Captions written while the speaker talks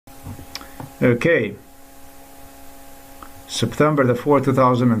Okay, September the 4th,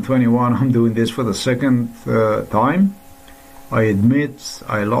 2021. I'm doing this for the second time. I admit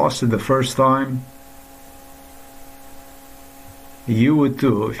I lost it the first time. You would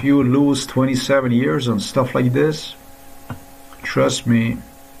too. If you lose 27 years on stuff like this, trust me,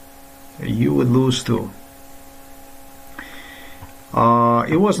 you would lose too.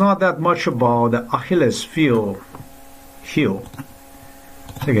 It was not that much about the Achilles heel.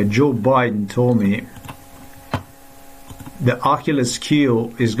 I think Joe Biden told me the Achilles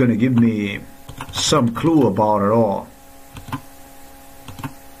heel is going to give me some clue about it all.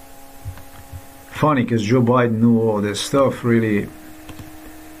 Funny, because Joe Biden knew all this stuff, really.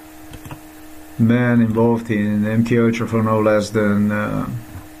 Man involved in MK Ultra for no less than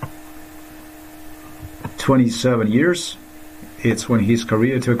 27 years. It's when his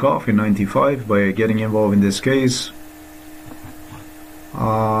career took off in '95 by getting involved in this case.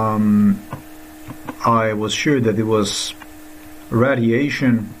 I was sure that it was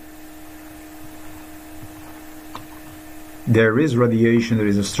radiation. There is radiation, there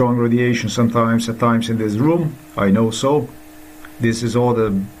is a strong radiation sometimes, at times in this room. I know so. This is all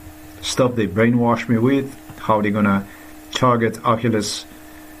the stuff they brainwash me with, how they're gonna target Achilles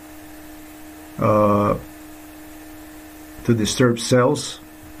to disturb cells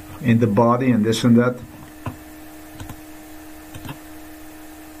in the body and this and that.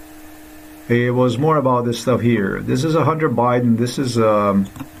 It was more about this stuff here. This is a Hunter Biden. This is a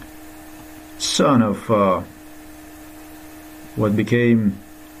son of what became,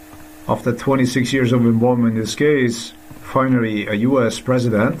 after 26 years of involvement in this case, finally a US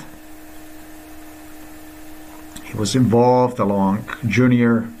president. He was involved along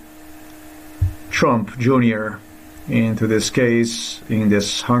Trump Jr. into this case, in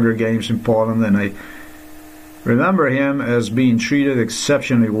this Hunger Games in Poland, and I remember him as being treated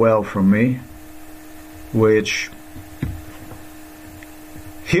exceptionally well from me, which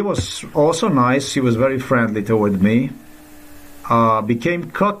he was also nice. He was very friendly toward me.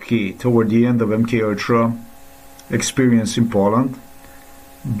 Became cocky toward the end of MK Ultra experience in Poland.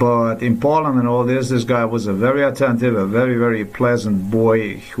 But in Poland and all this guy was a very attentive, a very, very pleasant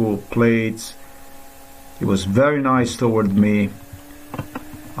boy who played. He was very nice toward me.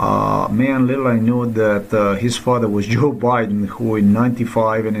 Man, little I knew that his father was Joe Biden, who in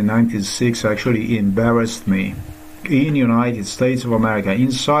 '95 and in '96 actually embarrassed me in United States of America,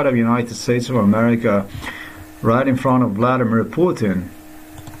 inside of United States of America, right in front of Vladimir Putin.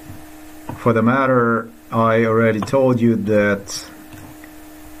 For the matter, I already told you that,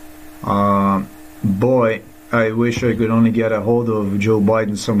 boy, I wish I could only get a hold of Joe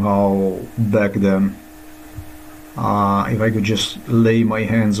Biden somehow back then. If I could just lay my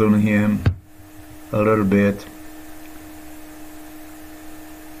hands on him a little bit.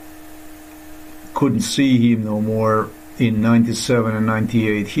 Couldn't see him no more in '97 and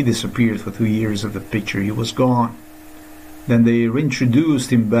 '98. He disappeared for 2 years of the picture. He was gone. Then they reintroduced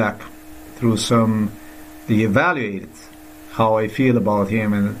him back through they evaluated how I feel about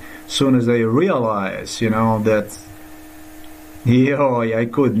him, and as soon as they realized, that,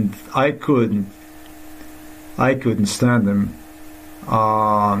 I couldn't stand him.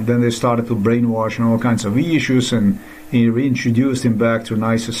 Then they started to brainwash on all kinds of issues, and he reintroduced him back to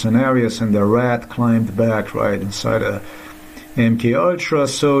nicer scenarios, and the rat climbed back right inside a MK Ultra.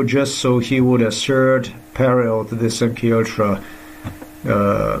 So just so he would assert parallel to this MK Ultra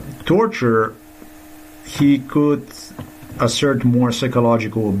torture, he could assert more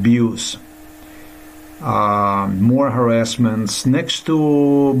psychological abuse, more harassments, next to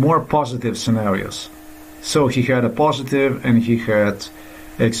more positive scenarios. So he had a positive and he had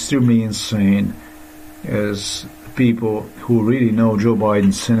extremely insane, as people who really know Joe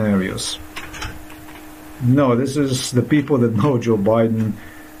Biden scenarios. No, this is the people that know Joe Biden,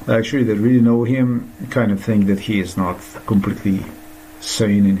 actually, that really know him, kind of think that he is not completely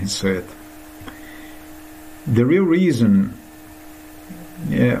sane in his head. The real reason,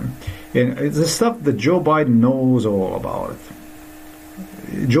 and it's the stuff that Joe Biden knows all about.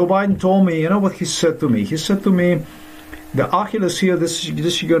 Joe Biden told me, you know what he said to me? He said to me, the Achilles heel, this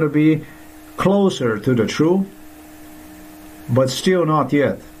is going to be closer to the truth, but still not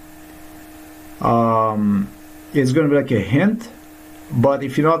yet. It's going to be like a hint, but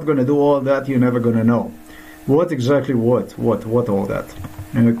if you're not going to do all that, you're never going to know. What exactly what all that?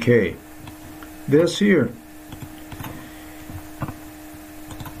 Okay. This here.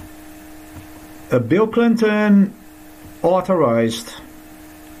 Bill Clinton authorized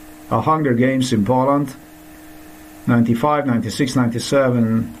a Hunger Games in Poland, 95, 96,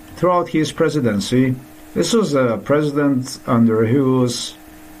 97, throughout his presidency. This was a president under whose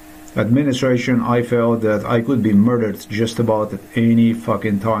administration, I felt that I could be murdered just about at any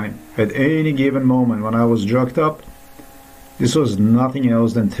fucking time. At any given moment when I was drugged up, this was nothing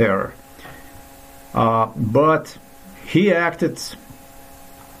else than terror. But he acted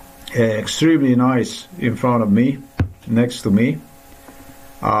extremely nice in front of me, next to me.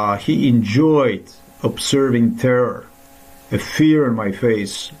 He enjoyed observing terror, a fear in my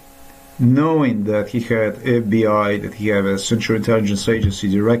face, knowing that he had FBI, that he had Central Intelligence Agency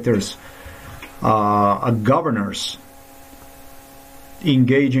directors, governors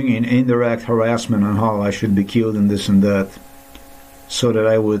engaging in indirect harassment on how I should be killed and this and that, so that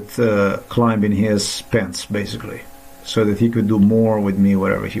I would climb in his pants, basically, so that he could do more with me,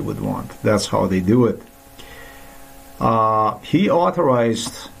 whatever he would want. That's how they do it. He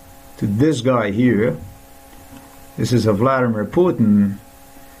authorized to this guy here, this is a Vladimir Putin,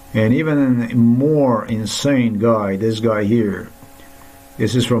 and even a more insane guy, this guy here,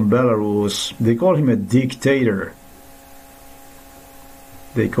 this is from Belarus, they call him a dictator.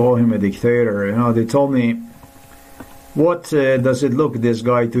 They call him a dictator. You know, they told me, what does it look, this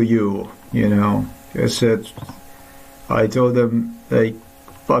guy, to you? You know, I told them, like,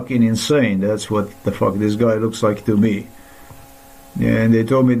 fucking insane. That's what the fuck this guy looks like to me. And they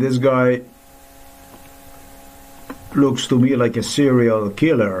told me this guy looks to me like a serial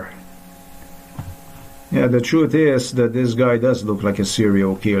killer. Yeah, the truth is that this guy does look like a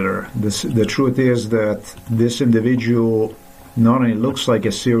serial killer. The truth is that this individual not only looks like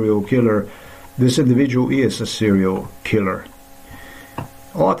a serial killer, this individual is a serial killer.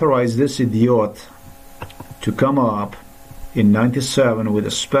 Authorized this idiot to come up in '97 with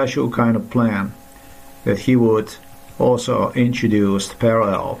a special kind of plan that he would also introduce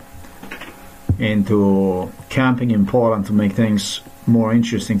parallel into camping in Poland to make things more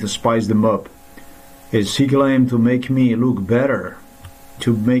interesting, to spice them up. Is he claimed to make me look better,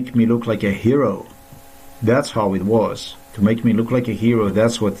 to make me look like a hero. That's how it was. To make me look like a hero,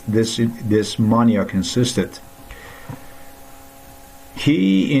 that's what this maniac insisted.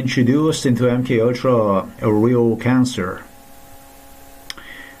 He introduced into MKUltra a real cancer.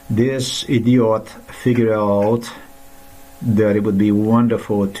 This idiot figured out that it would be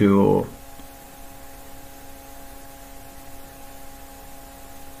wonderful to,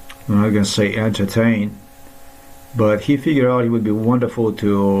 I'm not going to say entertain, but he figured out it would be wonderful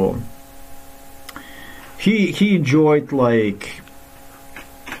to, he enjoyed like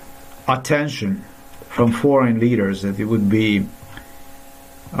attention from foreign leaders, that it would be,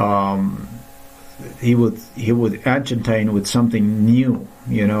 he would entertain with something new,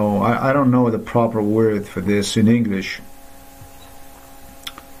 you know. I don't know the proper word for this in English.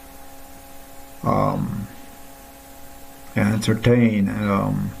 Entertain,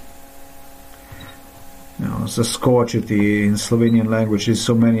 you know, zaskočiti in Slovenian language. There's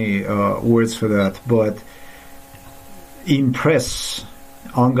so many words for that, but impress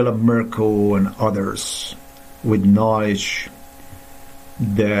Angela Merkel and others with knowledge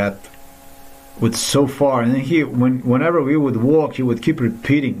that would so far. And he, whenever we would walk, he would keep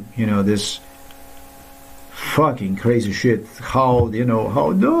repeating, you know, this fucking crazy shit. How, you know, how,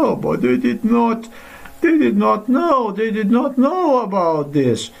 no, but they did not know about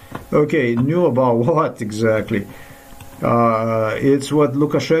this. Okay, knew about what exactly? It's what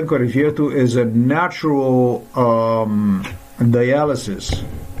Lukashenko referred to as a natural dialysis.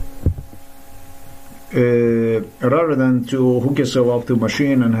 Rather than to hook yourself up to a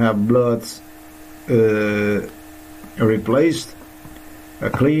machine and have blood replaced,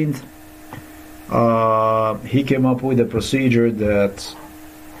 cleaned, he came up with a procedure that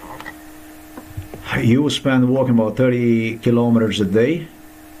you spend walking about 30 kilometers a day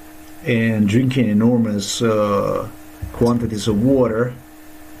and drinking enormous quantities of water,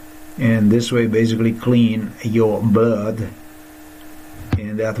 and this way basically clean your blood,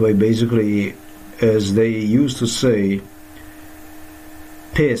 and that way basically, as they used to say,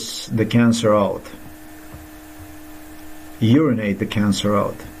 piss the cancer out, urinate the cancer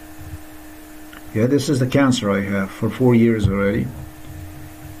out. Yeah, this is the cancer I have for 4 years already.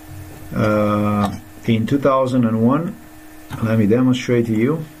 In 2001, let me demonstrate to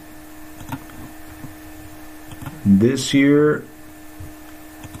you. This year,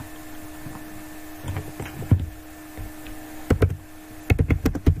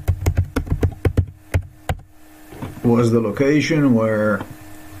 was the location where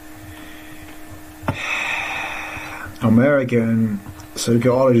American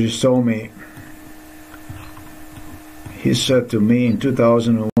psychologist told me. He said to me in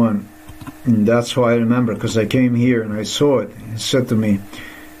 2001, and that's why I remember, because I came here and I saw it. He said to me,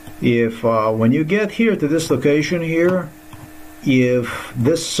 if when you get here to this location here, if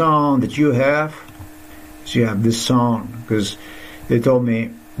this sound that you have, so you have this sound, because they told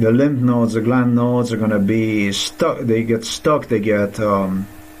me the lymph nodes, the gland nodes are going to be stuck, they get stuck, they get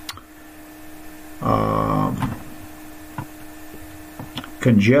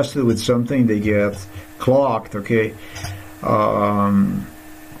congested with something, they get clogged, okay,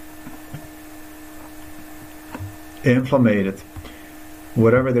 inflamed,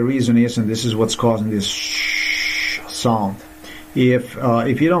 whatever the reason is, and this is what's causing this sound. If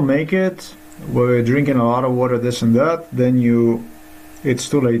you don't make it, we're drinking a lot of water, this and that, then it's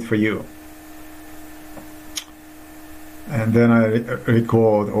too late for you. And then I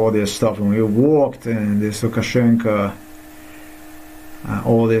recalled all this stuff, and we walked, and this Lukashenko,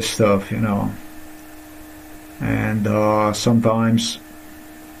 all this stuff, you know. And sometimes,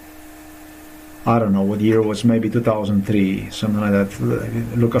 I don't know what year it was, maybe 2003, something like that.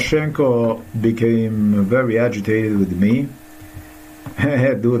 Lukashenko became very agitated with me.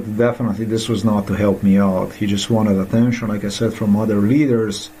 Dude, definitely this was not to help me out. He just wanted attention, like I said, from other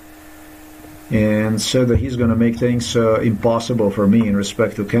leaders, and said that he's going to make things impossible for me in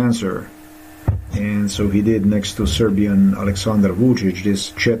respect to cancer. And so he did, next to Serbian Aleksandar Vučić,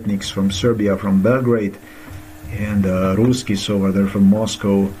 these Chetniks from Serbia, from Belgrade, and Ruskis over there from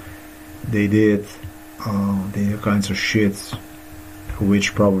Moscow. They did kinds of shit,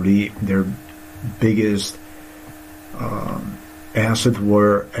 which probably their biggest asset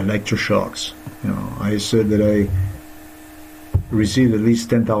were electroshocks. You know, I said that I received at least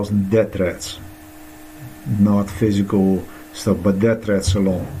 10,000 death threats, not physical stuff, but death threats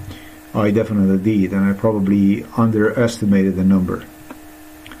alone. I definitely did, and I probably underestimated the number.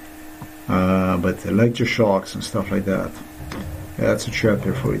 But electroshocks and stuff like that, that's a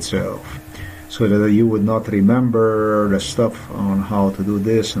chapter for itself. So that you would not remember the stuff on how to do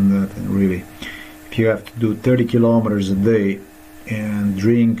this and that, and really, if you have to do 30 kilometers a day and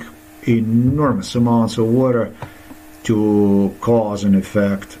drink enormous amounts of water to cause an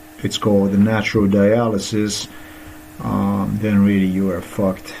effect, it's called the natural dialysis, then really you are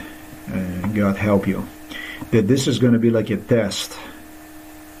fucked, and God help you. That this is going to be like a test.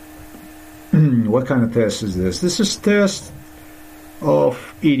 What kind of test is this? This is test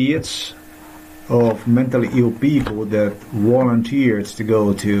of idiots, of mentally ill people that volunteered to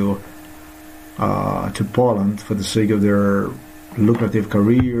go to Poland for the sake of their lucrative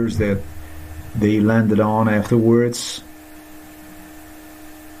careers that they landed on afterwards,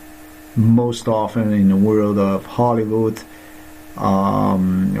 most often in the world of Hollywood,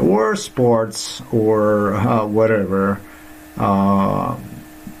 or sports, or whatever,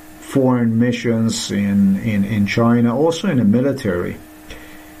 foreign missions in China, also in the military.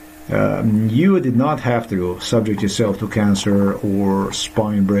 You did not have to subject yourself to cancer or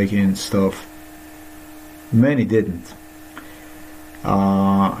spine breaking stuff. Many didn't.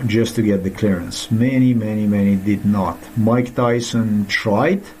 Just to get the clearance. Many did not. Mike Tyson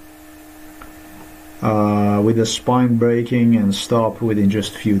tried with the spine breaking and stopped within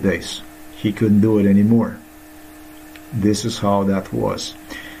just a few days. He couldn't do it anymore. This is how that was.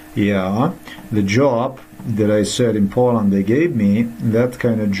 Yeah, the job that I said in Poland they gave me, that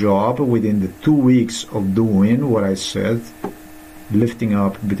kind of job, within the 2 weeks of doing what I said, lifting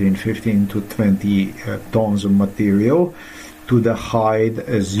up between 15 to 20 tons of material to the height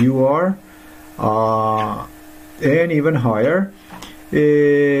as you are, and even higher,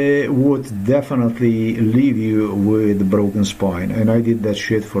 would definitely leave you with a broken spine. And I did that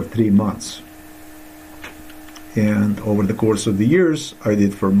shit for 3 months. And over the course of the years, I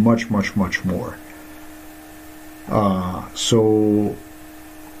did for much more. So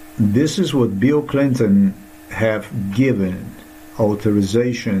this is what Bill Clinton have given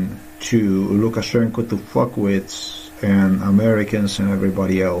authorization to Lukashenko to fuck with, and Americans and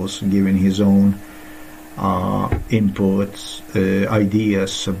everybody else, giving his own inputs,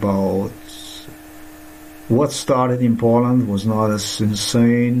 ideas about what started in Poland was not as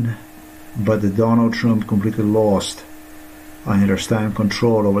insane, but that Donald Trump completely lost, I understand,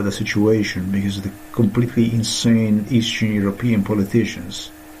 control over the situation because of the completely insane Eastern European politicians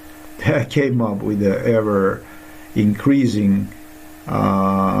that came up with the ever increasing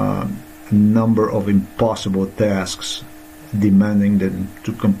number of impossible tasks demanding them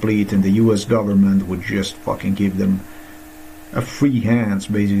to complete, and the US government would just fucking give them a free hands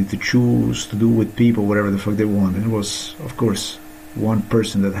basically to choose to do with people whatever the fuck they want. And it was, of course, one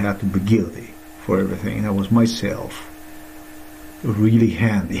person that had to be guilty for everything, and that was myself. Really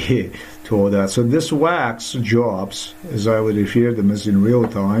handy to all that. So this wax jobs, as I would refer them as in real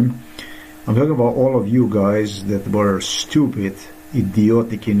time, I'm talking about all of you guys that were stupid,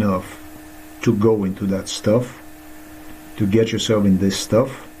 idiotic enough to go into that stuff, to get yourself in this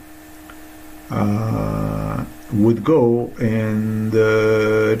stuff would go and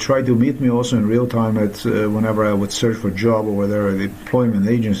try to meet me also in real time at whenever I would search for a job or whatever, the employment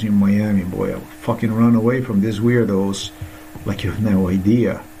agency in Miami. Boy, I would fucking run away from these weirdos like you have no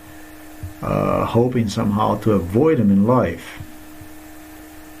idea, hoping somehow to avoid them in life.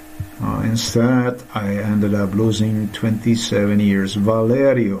 Instead, I ended up losing 27 years.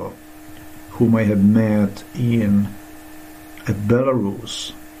 Valerio, whom I had met at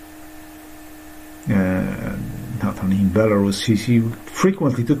Belarus, not only in Belarus, he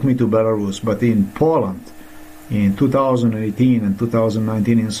frequently took me to Belarus, but in Poland in 2018 and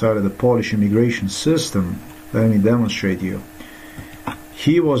 2019 inside of the Polish immigration system. Let me demonstrate you.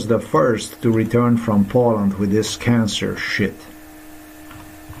 He was the first to return from Poland with this cancer shit.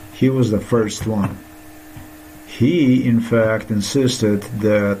 He was the first one. He, in fact, insisted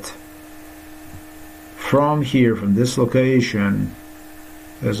that from here, from this location,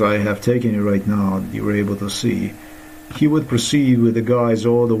 as I have taken it right now, you were able to see, he would proceed with the guys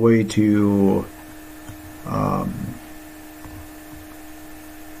all the way to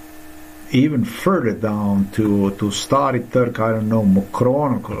even further down to Stari Trg, I don't know,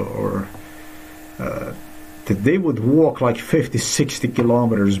 Mokrono, or that they would walk like 50-60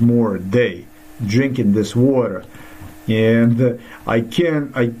 kilometers more a day drinking this water. And I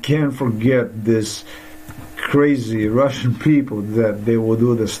can't forget this crazy Russian people that they will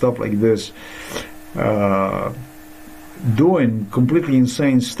do the stuff like this, doing completely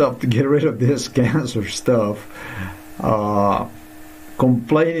insane stuff to get rid of this cancer stuff,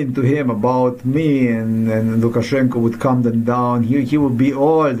 complaining to him about me, and Lukashenko would calm them down. He would be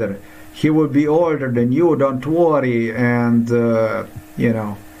older. He would be older than you, don't worry, and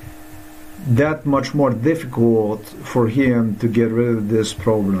that much more difficult for him to get rid of this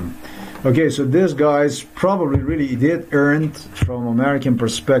problem. Okay, so these guys probably really did earn, from American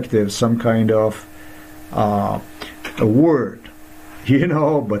perspective, some kind of a word,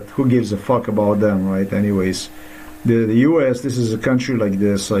 but who gives a fuck about them, right? Anyways, the U.S., this is a country like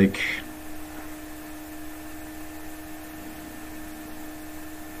this, like,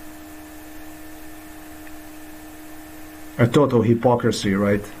 a total hypocrisy,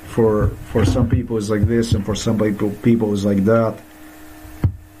 right? For some people it's like this, and for some people it's like that.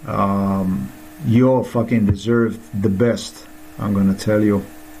 You all fucking deserve the best, I'm gonna tell you.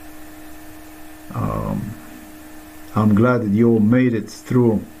 I'm glad that you all made it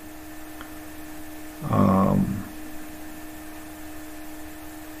through.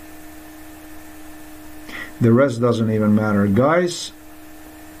 The rest doesn't even matter, guys.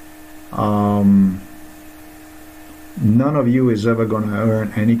 None of you is ever gonna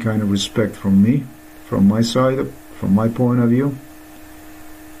earn any kind of respect from me, from my side, from my point of view.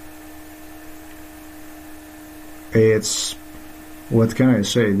 It's, what can I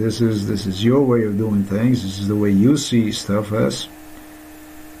say? This is your way of doing things. This is the way you see stuff as.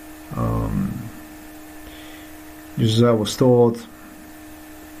 Just as I was told,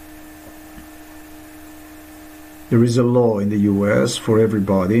 there is a law in the U.S. for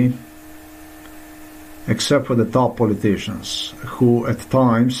everybody, except for the top politicians, who at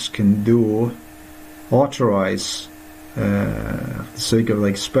times can authorize, for the sake of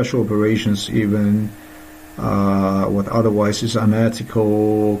like special operations, even what otherwise is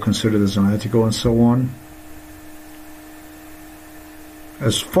unethical, considered as unethical, and so on.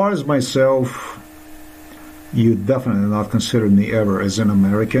 As far as myself, you definitely not considered me ever as an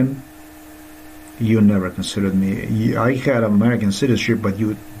American. You never considered me. I had American citizenship, but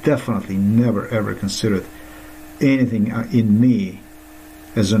you definitely never ever considered anything in me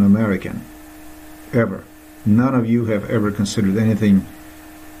as an American. Ever. None of you have ever considered anything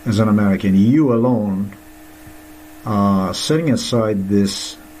as an American. You alone, setting aside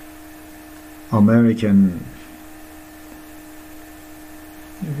this American,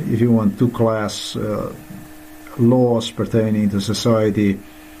 if you want, two-class laws pertaining to society,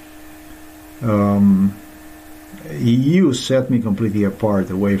 you set me completely apart,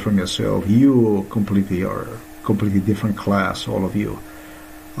 away from yourself. You completely are completely different class, all of you.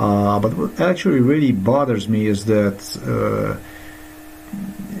 But what actually really bothers me is that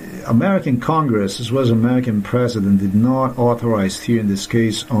American Congress, as well as American President, did not authorize here in this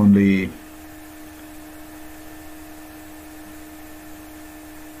case only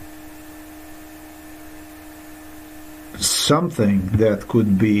something that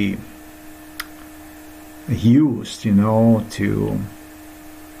could be used, to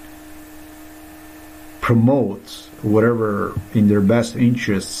promote whatever in their best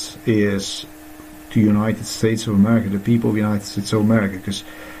interests is to United States of America, the people of the United States of America. Because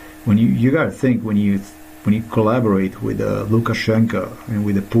when you got to think, when you when you collaborate with Lukashenko and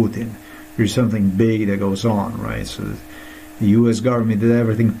with Putin, there's something big that goes on, right? So the U.S. government did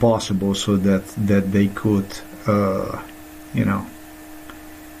everything possible so that they could,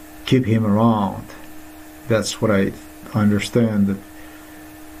 keep him around. That's what I understand, that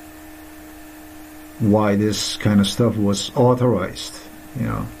why this kind of stuff was authorized,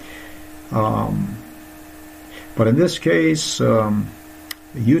 But in this case,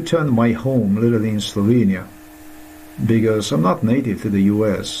 you turned my home literally in Slovenia, because I'm not native to the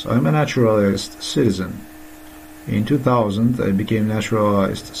U.S. I'm a naturalized citizen. In 2000, I became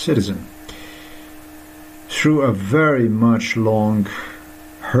naturalized citizen through a very much long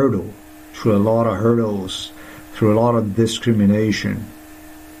hurdle, through a lot of hurdles, through a lot of discrimination.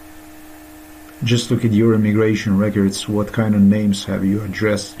 Just look at your immigration records. What kind of names have you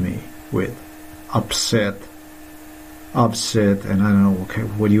addressed me with? Upset, and I don't know, okay,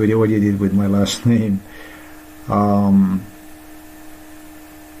 what you did with my last name.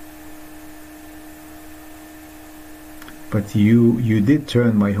 But you did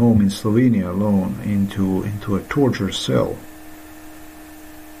turn my home in Slovenia alone into a torture cell.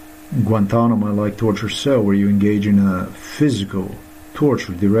 Guantanamo-like torture cell where you engage in a physical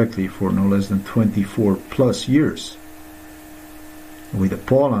torture directly for no less than 24 plus years. With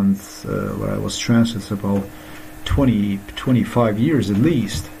Poland, where I was transferred about 25 years at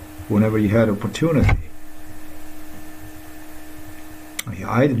least, whenever you had opportunity.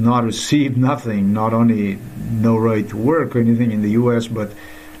 I did not receive nothing, not only no right to work or anything in the U.S., but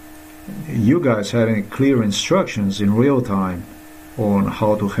you guys had clear instructions in real time on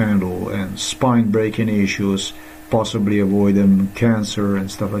how to handle and spine-breaking issues, possibly avoid them, cancer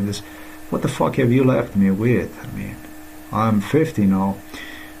and stuff like this. What the fuck have you left me with? I mean, I'm 50 now.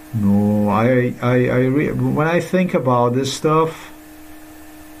 No, when I think about this stuff,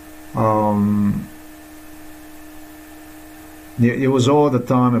 it was all the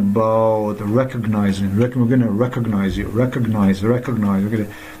time about recognizing. We're going to recognize you, recognize.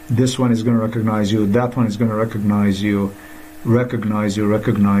 This one is going to recognize you. That one is going to recognize you. Recognize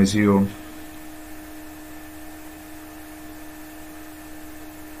you.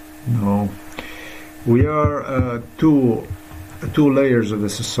 No, we are two layers of the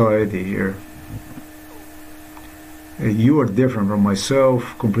society here. You are different from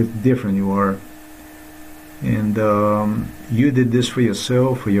myself, completely different you are. And you did this for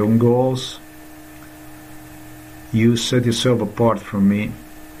yourself, for your own goals. You set yourself apart from me.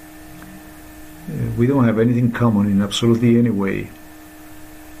 We don't have anything common in absolutely any way.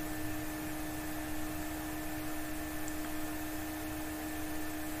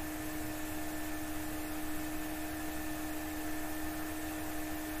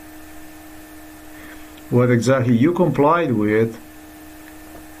 What exactly you complied with,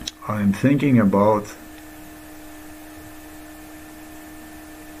 I'm thinking about,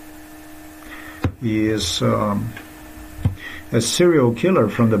 is a serial killer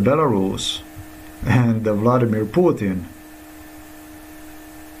from the Belarus and Vladimir Putin.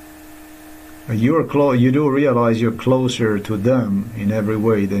 You do realize you're closer to them in every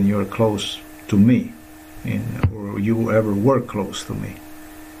way than you're close to me, or you ever were close to me.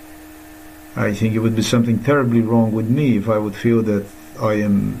 I think it would be something terribly wrong with me if I would feel that I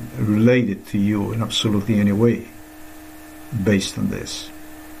am related to you in absolutely any way based on this.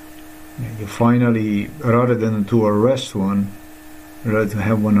 You finally, rather than to arrest one, rather to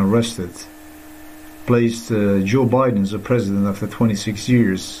have one arrested, placed Joe Biden as a president after 26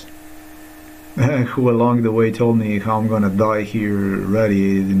 years, who along the way told me how I'm going to die here,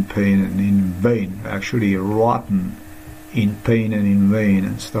 radiated in pain and in vain, actually rotten in pain and in vain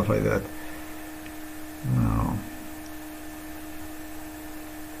and stuff like that. No.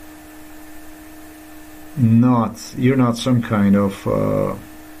 You're not some kind of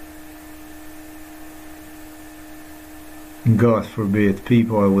God forbid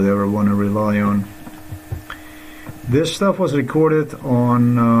people I would ever want to rely on. This stuff was recorded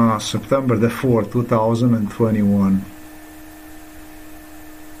on September the 4th, 2021.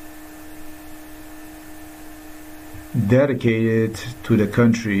 Dedicated to the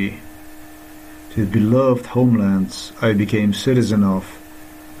country, to the beloved homelands I became citizen of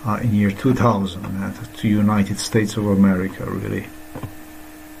in year 2000, to United States of America, really.